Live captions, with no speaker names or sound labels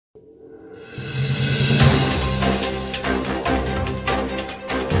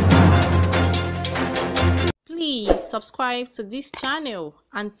subscribe to this channel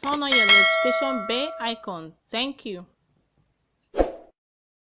and turn on your notification bell icon. Thank you.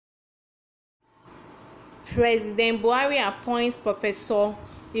 President Buhari appoints Professor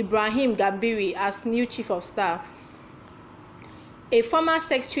Ibrahim Gambari as new Chief of Staff. A former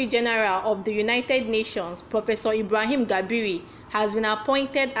Secretary General of the United Nations, Professor Ibrahim Gambari, has been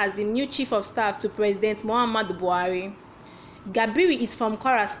appointed as the new Chief of Staff to President Muhammadu Buhari. Gambari is from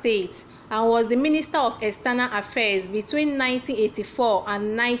Kwara State and was the Minister of External Affairs between 1984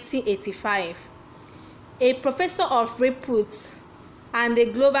 and 1985. A professor of repute and a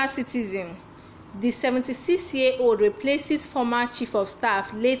global citizen, the 76-year-old replaces former Chief of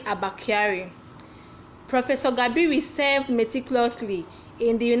Staff late Abakari. Professor Gambari served meticulously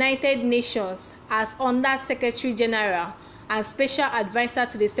in the United Nations as Under Secretary General and Special Advisor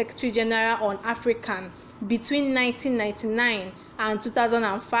to the Secretary General on Africa between 1999 and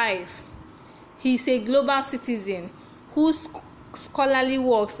 2005. He is a global citizen whose scholarly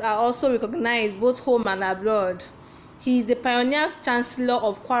works are also recognized both home and abroad. He is the pioneer chancellor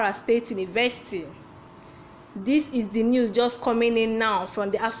of Kwara State University. This is the news just coming in now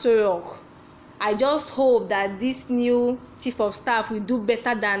from the Aso Rock. I just hope that this new Chief of Staff will do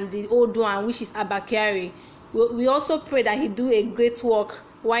better than the old one, which is Abakari. We also pray that he do a great work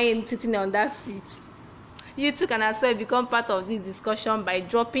while sitting on that seat. You too can as well become part of this discussion by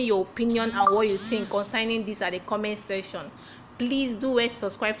dropping your opinion and what you think concerning this at the comment section. Please do well to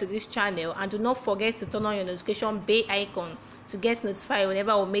subscribe to this channel and do not forget to turn on your notification bell icon to get notified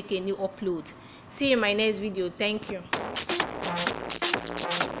whenever we make a new upload. See you in my next video. Thank you.